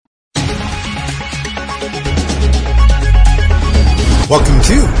Welcome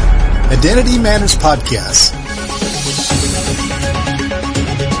to Identity Matters Podcast.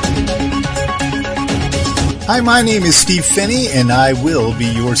 Hi, my name is Steve Finney, and I will be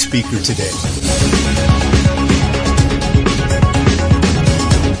your speaker today.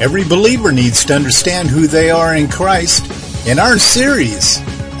 Every believer needs to understand who they are in Christ. In our series,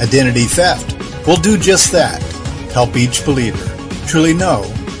 Identity Theft, we'll do just that. Help each believer truly know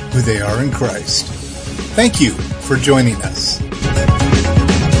who they are in Christ. Thank you for joining us.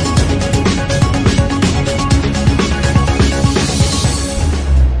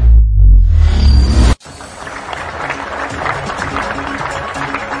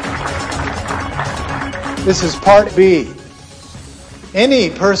 This is part B.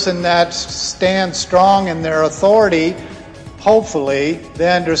 Any person that stands strong in their authority, hopefully,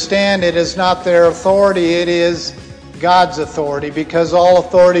 they understand it is not their authority, it is God's authority, because all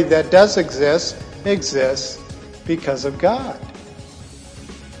authority that does exist, exists because of God.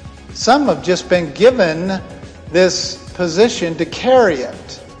 Some have just been given this position to carry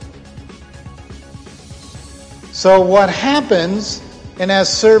it. So what happens, and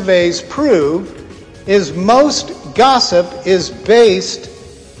as surveys prove, is most gossip is based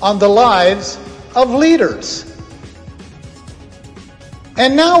on the lives of leaders.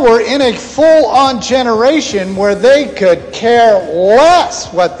 And now we're in a full-on generation where they could care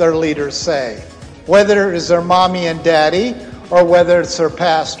less what their leaders say, whether it is their mommy and daddy, or whether it's their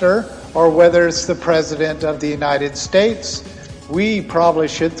pastor, or whether it's the President of the United States. We probably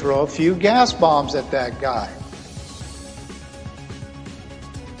should throw a few gas bombs at that guy.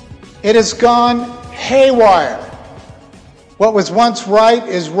 It has gone haywire. What was once right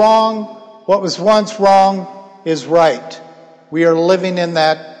is wrong. What was once wrong is right. We are living in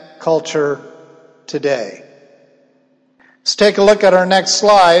that culture today. Let's take a look at our next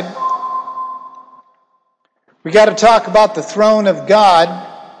slide. We got to talk about the throne of God.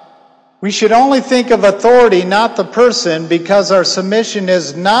 We should only think of authority, not the person, because our submission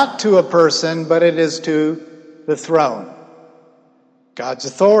is not to a person, but it is to the throne. God's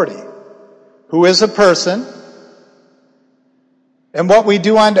authority. Who is a person, and what we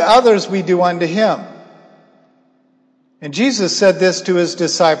do unto others, we do unto him. And Jesus said this to his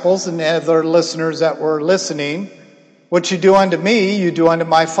disciples and other listeners that were listening, what you do unto me, you do unto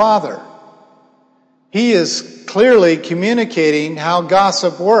my Father. He is clearly communicating how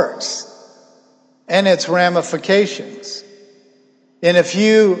gossip works and its ramifications. And if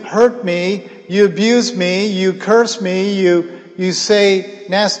you hurt me, you abuse me, you curse me, you say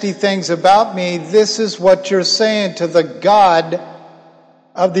nasty things about me, this is what you're saying to the God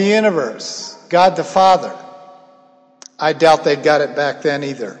of the universe, God the Father. I doubt they got it back then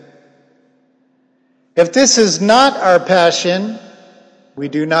either. If this is not our passion, we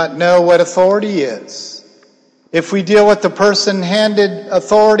do not know what authority is. If we deal with the person-handed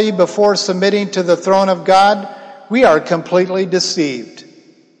authority before submitting to the throne of God, we are completely deceived.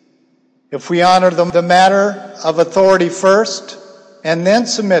 If we honor the matter of authority first, and then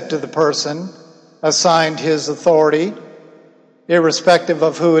submit to the person assigned his authority, irrespective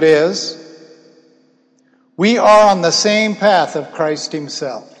of who it is, we are on the same path of Christ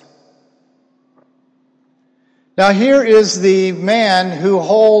himself. Now here is the man who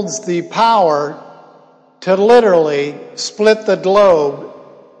holds the power to literally split the globe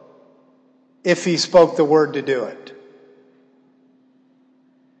if he spoke the word to do it.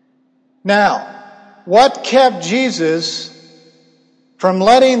 Now, what kept Jesus from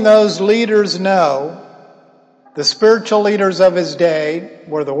letting those leaders know? The spiritual leaders of his day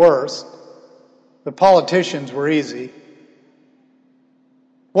were the worst. The politicians were easy.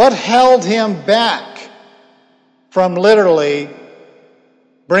 What held him back from literally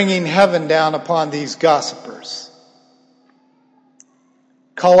bringing heaven down upon these gossipers?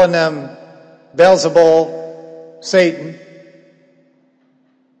 Calling them Beelzebul, Satan.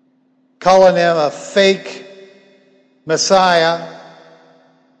 Calling him a fake Messiah.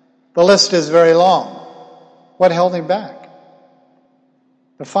 The list is very long. What held him back?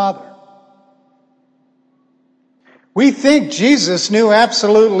 The Father. We think Jesus knew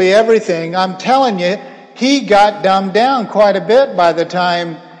absolutely everything. I'm telling you, he got dumbed down quite a bit by the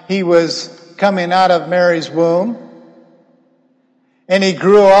time he was coming out of Mary's womb. And he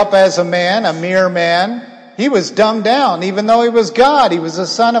grew up as a man, a mere man. He was dumbed down, even though he was God. He was the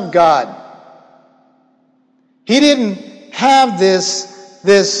Son of God. He didn't have this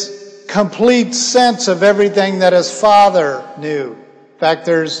complete sense of everything that his Father knew. In fact,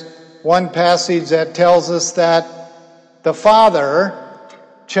 there's one passage that tells us that the Father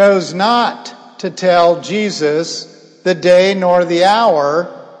chose not to tell Jesus the day nor the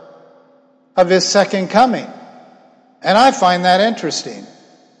hour of his second coming. And I find that interesting.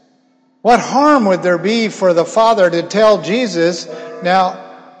 What harm would there be for the Father to tell Jesus, now,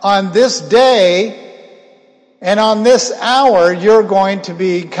 on this day and on this hour, you're going to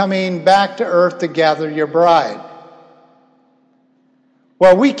be coming back to earth to gather your bride?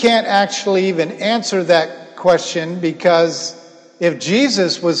 Well, we can't actually even answer that question, because if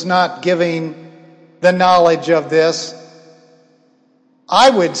Jesus was not giving the knowledge of this, I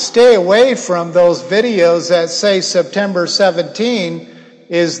would stay away from those videos that say September 17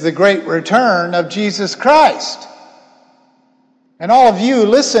 is the great return of Jesus Christ. And all of you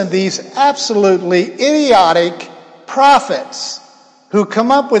listen, these absolutely idiotic prophets who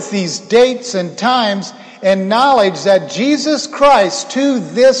come up with these dates and times and knowledge that Jesus Christ to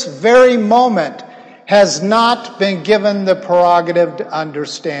this very moment has not been given the prerogative to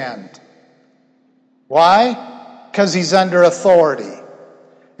understand. Why? Because he's under authority.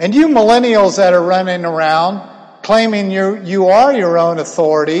 And you millennials that are running around claiming you are your own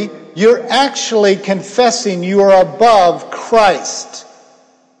authority, you're actually confessing you are above Christ.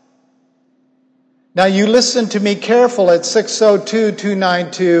 Now you listen to me careful at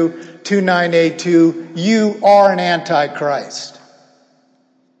 602-292-2982. You are an antichrist.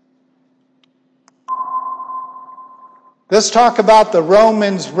 Let's talk about the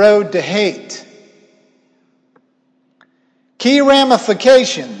Romans road to hate. Key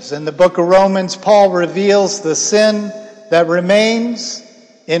ramifications. In the book of Romans, Paul reveals the sin that remains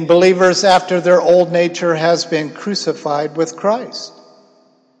in believers after their old nature has been crucified with Christ,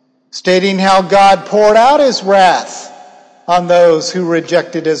 stating how God poured out his wrath on those who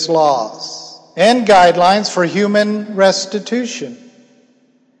rejected his laws and guidelines for human restitution.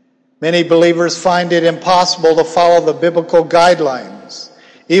 Many believers find it impossible to follow the biblical guidelines,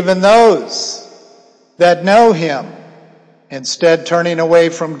 even those that know him, instead turning away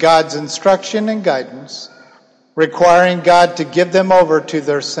from God's instruction and guidance, requiring God to give them over to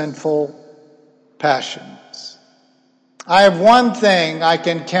their sinful passions. I have one thing I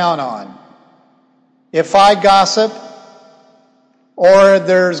can count on. If I gossip, or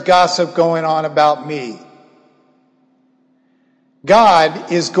there's gossip going on about me,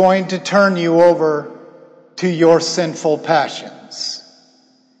 God is going to turn you over to your sinful passions.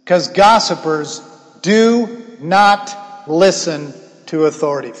 Because gossipers do not listen to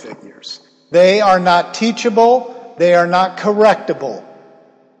authority figures. They are not teachable. They are not correctable.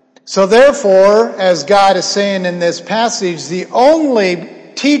 So therefore, as God is saying in this passage, the only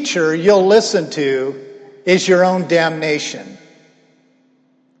teacher you'll listen to is your own damnation.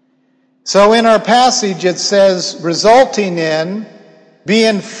 So in our passage it says, resulting in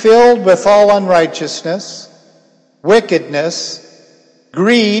being filled with all unrighteousness, wickedness,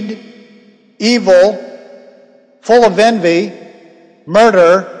 greed, evil, full of envy,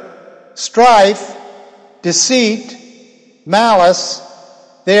 murder, strife, deceit, malice.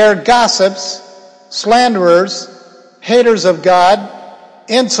 They are gossips, slanderers, haters of God,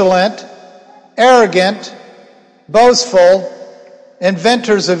 insolent, arrogant, boastful,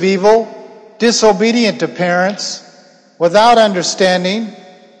 inventors of evil, disobedient to parents, without understanding,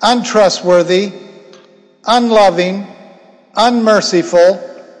 untrustworthy, unloving, unmerciful.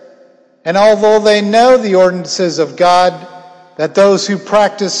 And although they know the ordinances of God, that those who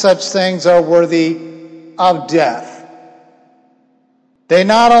practice such things are worthy of death. They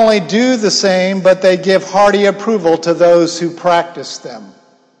not only do the same, but they give hearty approval to those who practice them.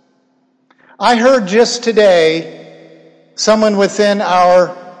 I heard just today someone within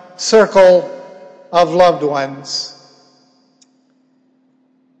our circle of loved ones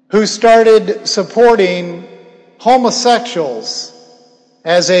who started supporting homosexuals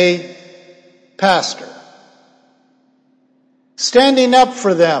as a pastor, standing up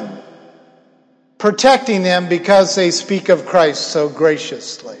for them, protecting them because they speak of Christ so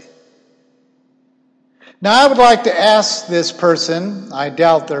graciously. Now I would like to ask this person, I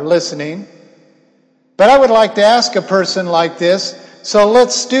doubt they're listening, but I would like to ask a person like this, so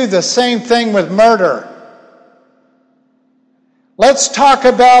let's do the same thing with murder. Let's talk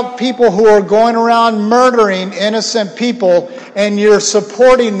about people who are going around murdering innocent people, and you're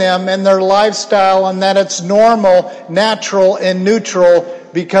supporting them in their lifestyle, and that it's normal, natural, and neutral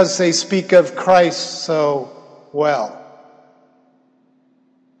because they speak of Christ so well.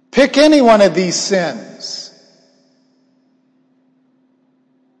 Pick any one of these sins.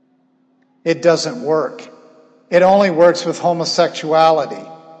 It doesn't work. It only works with homosexuality.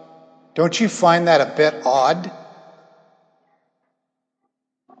 Don't you find that a bit odd?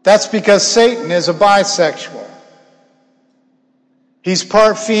 That's because Satan is a bisexual. He's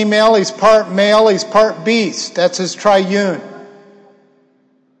part female, he's part male, he's part beast. That's his triune.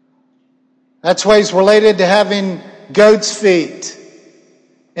 That's why he's related to having goat's feet,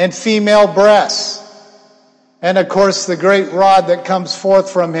 and female breasts. And of course, the great rod that comes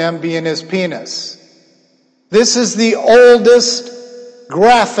forth from him being his penis. This is the oldest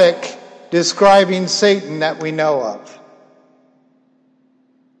graphic describing Satan that we know of.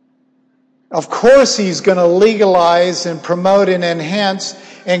 Of course, he's going to legalize and promote and enhance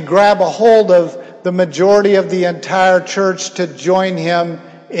and grab a hold of the majority of the entire church to join him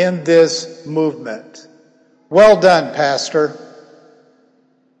in this movement. Well done, Pastor.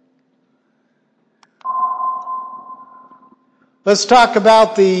 Let's talk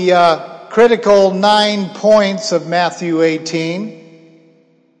about the critical 9 points of Matthew 18.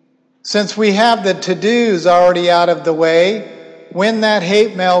 Since we have the to-dos already out of the way, when that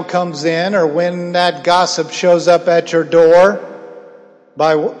hate mail comes in or when that gossip shows up at your door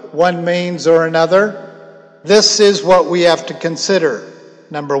by one means or another, this is what we have to consider.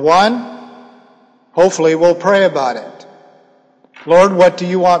 Number one, hopefully we'll pray about it. Lord, what do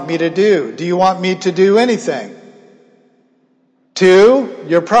you want me to do? Do you want me to do anything? 2,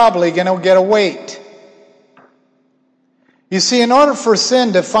 you're probably going to get a wait. You see, in order for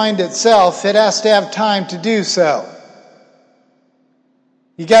sin to find itself, it has to have time to do so.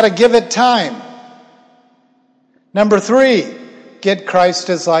 You got to give it time. Number 3, get Christ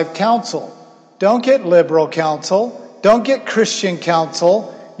as life counsel. Don't get liberal counsel. Don't get Christian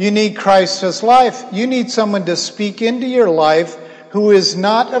counsel. You need Christ as life. You need someone to speak into your life who is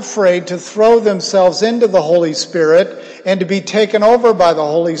not afraid to throw themselves into the Holy Spirit and to be taken over by the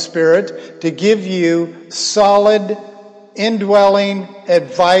Holy Spirit to give you solid, indwelling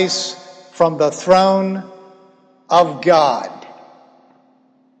advice from the throne of God.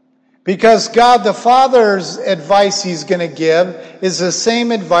 Because God the Father's advice he's going to give is the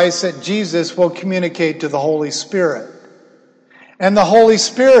same advice that Jesus will communicate to the Holy Spirit. And the Holy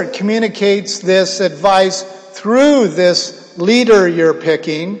Spirit communicates this advice through this leader you're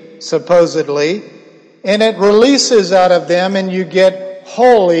picking, supposedly, and it releases out of them and you get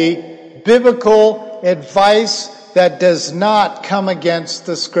holy, biblical advice that does not come against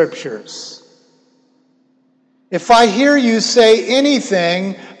the Scriptures. If I hear you say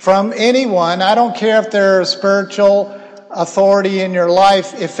anything from anyone, I don't care if they're a spiritual authority in your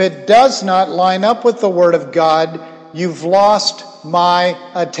life, if it does not line up with the Word of God, you've lost my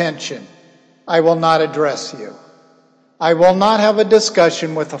attention. I will not address you. I will not have a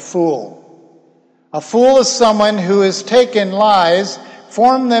discussion with a fool. A fool is someone who has taken lies,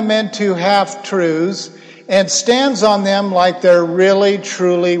 formed them into half-truths, and stands on them like they're really,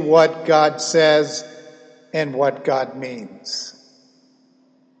 truly what God says and what God means.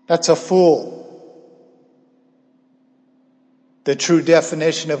 That's a fool. The true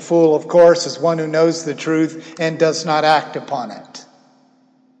definition of fool, of course, is one who knows the truth and does not act upon it.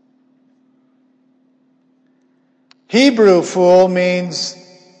 Hebrew fool means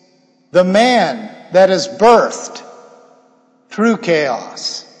the man that is birthed through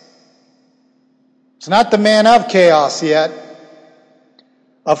chaos. It's not the man of chaos yet.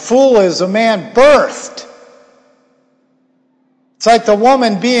 A fool is a man birthed. It's like the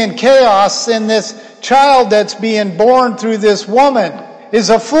woman being chaos, and this child that's being born through this woman is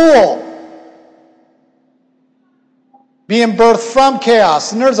a fool. Being birthed from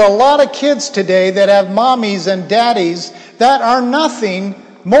chaos. And there's a lot of kids today that have mommies and daddies that are nothing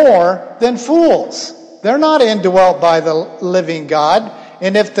more than fools. They're not indwelt by the living God.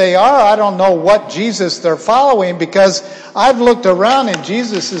 And if they are, I don't know what Jesus they're following, because I've looked around in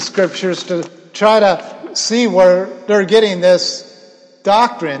Jesus' scriptures to try to see where they're getting this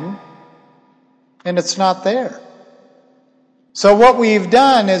doctrine, and it's not there. So what we've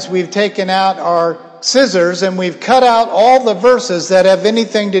done is we've taken out our scissors and we've cut out all the verses that have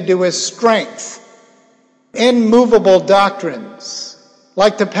anything to do with strength, immovable doctrines,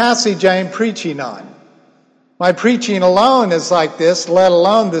 like the passage I am preaching on. My preaching alone is like this, let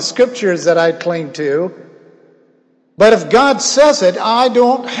alone the scriptures that I cling to. But if God says it, I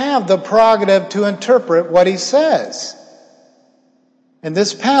don't have the prerogative to interpret what he says. And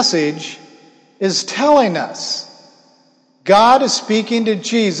this passage is telling us God is speaking to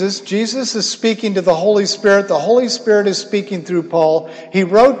Jesus. Jesus is speaking to the Holy Spirit. The Holy Spirit is speaking through Paul. He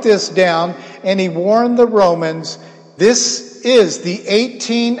wrote this down and he warned the Romans, this is the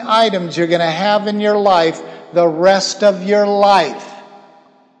 18 items you're going to have in your life the rest of your life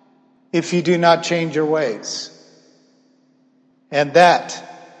if you do not change your ways. And that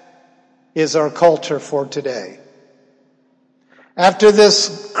is our culture for today. After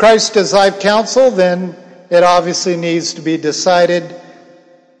this Christ as life counsel, then it obviously needs to be decided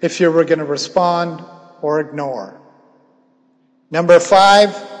if you were going to respond or ignore. Number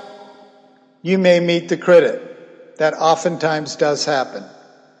 5, you may meet the critic. That oftentimes does happen.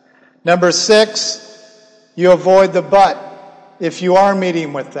 Number 6, you avoid the but if you are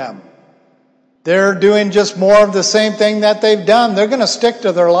meeting with them. They're doing just more of the same thing that they've done. They're going to stick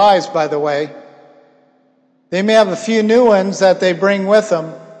to their lies, by the way. They may have a few new ones that they bring with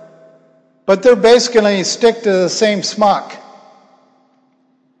them, but they're basically going to stick to the same smuck.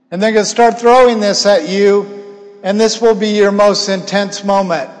 And they're going to start throwing this at you, and this will be your most intense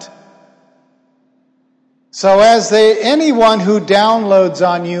moment. So anyone who downloads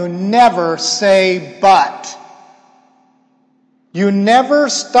on you, never say but. You never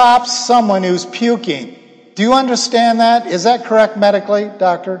stop someone who's puking. Do you understand that? Is that correct medically,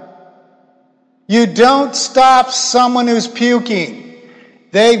 doctor? You don't stop someone who's puking.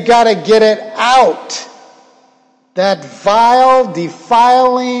 They've got to get it out. That vile,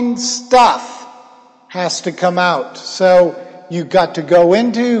 defiling stuff has to come out. So you've got to go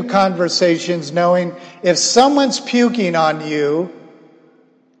into conversations knowing if someone's puking on you,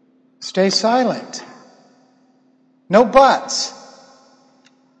 stay silent. No buts.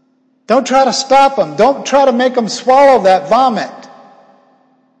 Don't try to stop them. Don't try to make them swallow that vomit.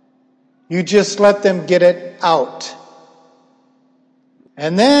 You just let them get it out.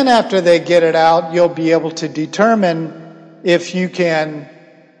 And then after they get it out, you'll be able to determine if you can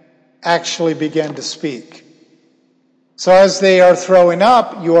actually begin to speak. So as they are throwing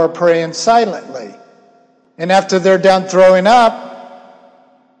up, you are praying silently. And after they're done throwing up,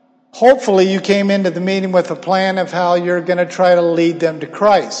 hopefully you came into the meeting with a plan of how you're going to try to lead them to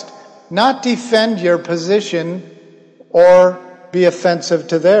Christ. Not defend your position or be offensive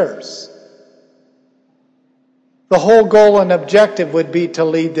to theirs. The whole goal and objective would be to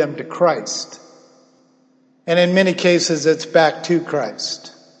lead them to Christ. And in many cases, it's back to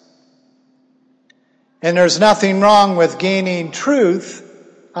Christ. And there's nothing wrong with gaining truth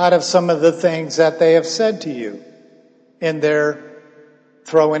out of some of the things that they have said to you in their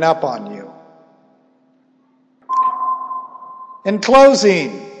throwing up on you. In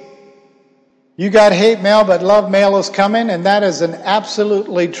closing, you got hate mail, but love mail is coming, and that is an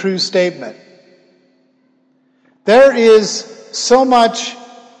absolutely true statement. There is so much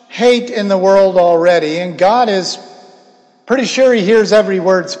hate in the world already, and God is pretty sure He hears every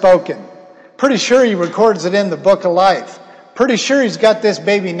word spoken. Pretty sure He records it in the book of life. Pretty sure He's got this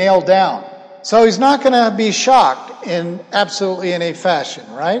baby nailed down. So He's not going to be shocked in absolutely any fashion,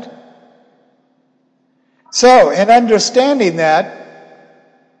 right? So, in understanding that,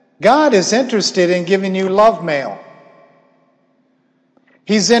 God is interested in giving you love mail.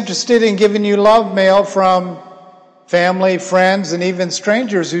 He's interested in giving you love mail from family, friends, and even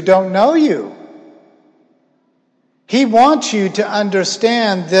strangers who don't know you. He wants you to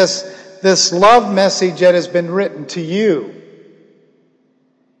understand this love message that has been written to you.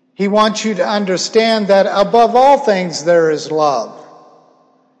 He wants you to understand that above all things there is love.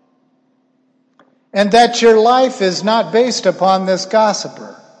 And that your life is not based upon this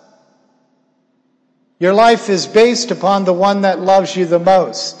gossiper. Your life is based upon the one that loves you the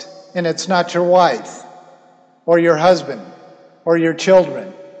most, and it's not your wife or your husband or your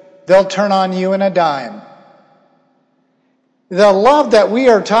children. They'll turn on you in a dime. The love that we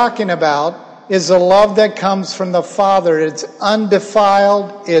are talking about is a love that comes from the Father. It's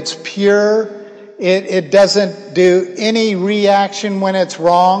undefiled, it's pure, it doesn't do any reaction when it's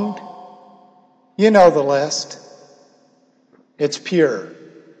wronged. You know the list. It's pure.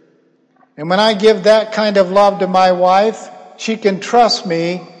 And when I give that kind of love to my wife, she can trust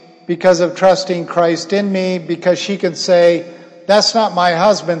me because of trusting Christ in me, because she can say, that's not my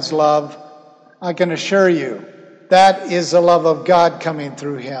husband's love. I can assure you, that is the love of God coming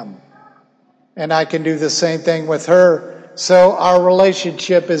through him. And I can do the same thing with her. So our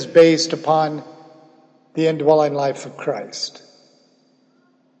relationship is based upon the indwelling life of Christ.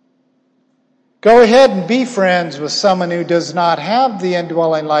 Go ahead and be friends with someone who does not have the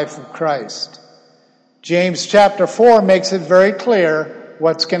indwelling life of Christ. James chapter 4 makes it very clear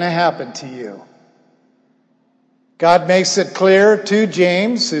what's going to happen to you. God makes it clear to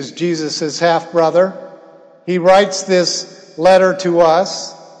James, who's Jesus' half-brother. He writes this letter to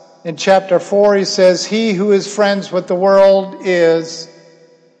us. In chapter 4 he says, he who is friends with the world is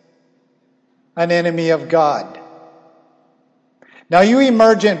an enemy of God. Now you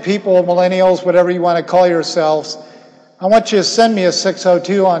emergent people, millennials, whatever you want to call yourselves, I want you to send me a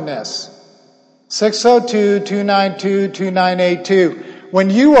 602 on this. 602-292-2982. When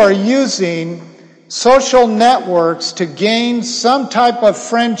you are using social networks to gain some type of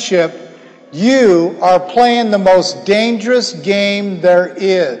friendship, you are playing the most dangerous game there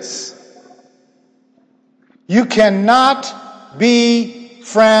is. You cannot be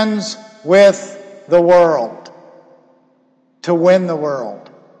friends with the world. to win the world.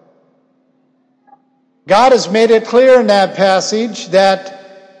 God has made it clear in that passage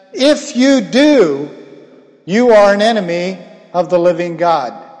that if you do, you are an enemy of the living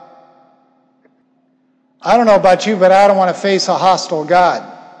God. I don't know about you, but I don't want to face a hostile God.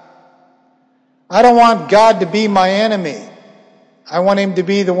 I don't want God to be my enemy. I want him to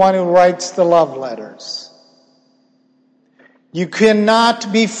be the one who writes the love letters. You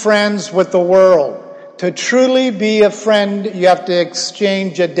cannot be friends with the world. To truly be a friend, you have to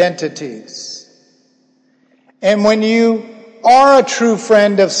exchange identities. And when you are a true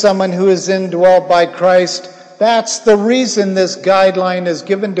friend of someone who is indwelt by Christ, that's the reason this guideline is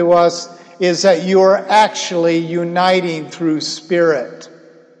given to us, is that you are actually uniting through spirit.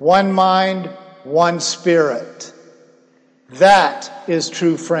 One mind, one spirit. That is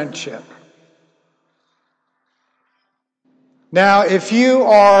true friendship. Now, if you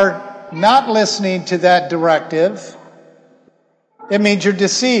are not listening to that directive, it means you're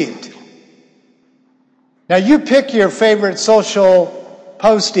deceived. Now, you pick your favorite social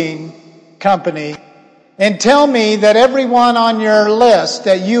posting company and tell me that everyone on your list,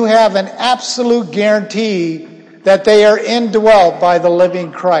 that you have an absolute guarantee that they are indwelt by the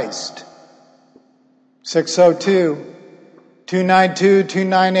living Christ.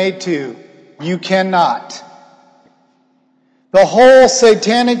 602-292-2982. You cannot. The whole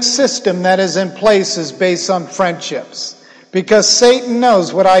satanic system that is in place is based on friendships. Because Satan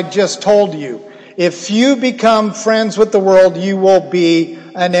knows what I just told you. If you become friends with the world, you will be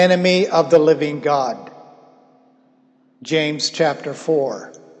an enemy of the living God. James chapter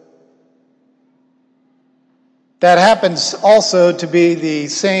 4. That happens also to be the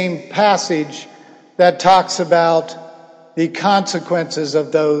same passage that talks about the consequences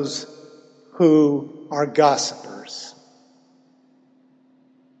of those who are gossipers.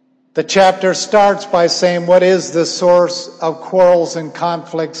 The chapter starts by saying, what is the source of quarrels and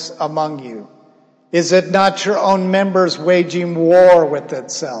conflicts among you? Is it not your own members waging war with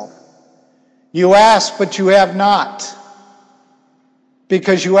itself? You ask, but you have not,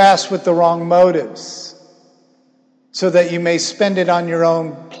 because you ask with the wrong motives, so that you may spend it on your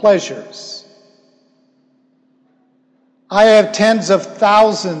own pleasures. I have tens of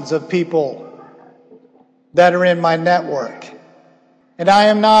thousands of people that are in my network. And I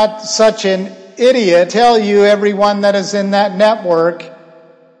am not such an idiot to tell you everyone that is in that network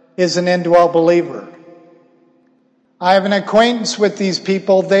is an indwelt believer. I have an acquaintance with these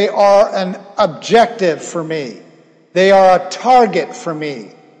people. They are an objective for me. They are a target for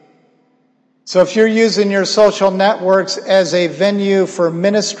me. So if you're using your social networks as a venue for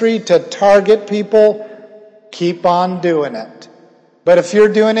ministry to target people, keep on doing it. But if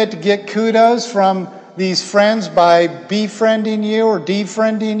you're doing it to get kudos from these friends by befriending you or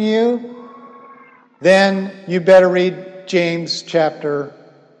defriending you, then you better read James chapter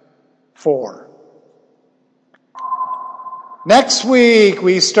 4. Next week,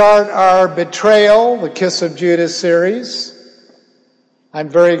 we start our Betrayal, the Kiss of Judas series. I'm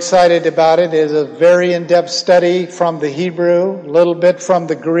very excited about it. It is a very in-depth study from the Hebrew, a little bit from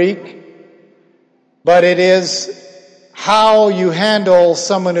the Greek. But it is how you handle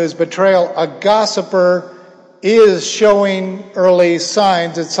someone who's betrayal. A gossiper is showing early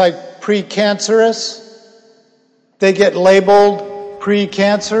signs. It's like precancerous. They get labeled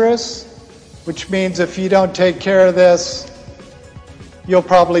precancerous, which means if you don't take care of this, you'll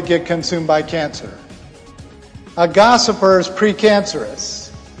probably get consumed by cancer. A gossiper is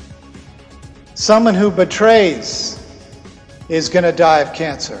precancerous. Someone who betrays is going to die of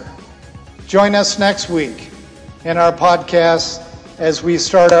cancer. Join us next week in our podcast as we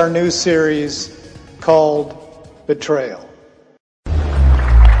start our new series called Betrayal.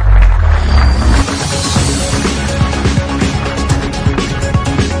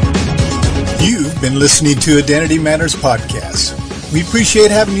 You've been listening to Identity Matters Podcast. We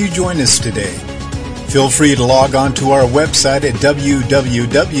appreciate having you join us today. Feel free to log on to our website at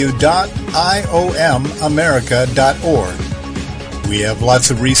www.iomamerica.org. We have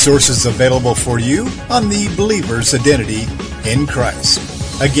lots of resources available for you on the believer's identity in Christ.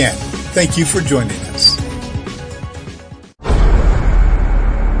 Again, thank you for joining us.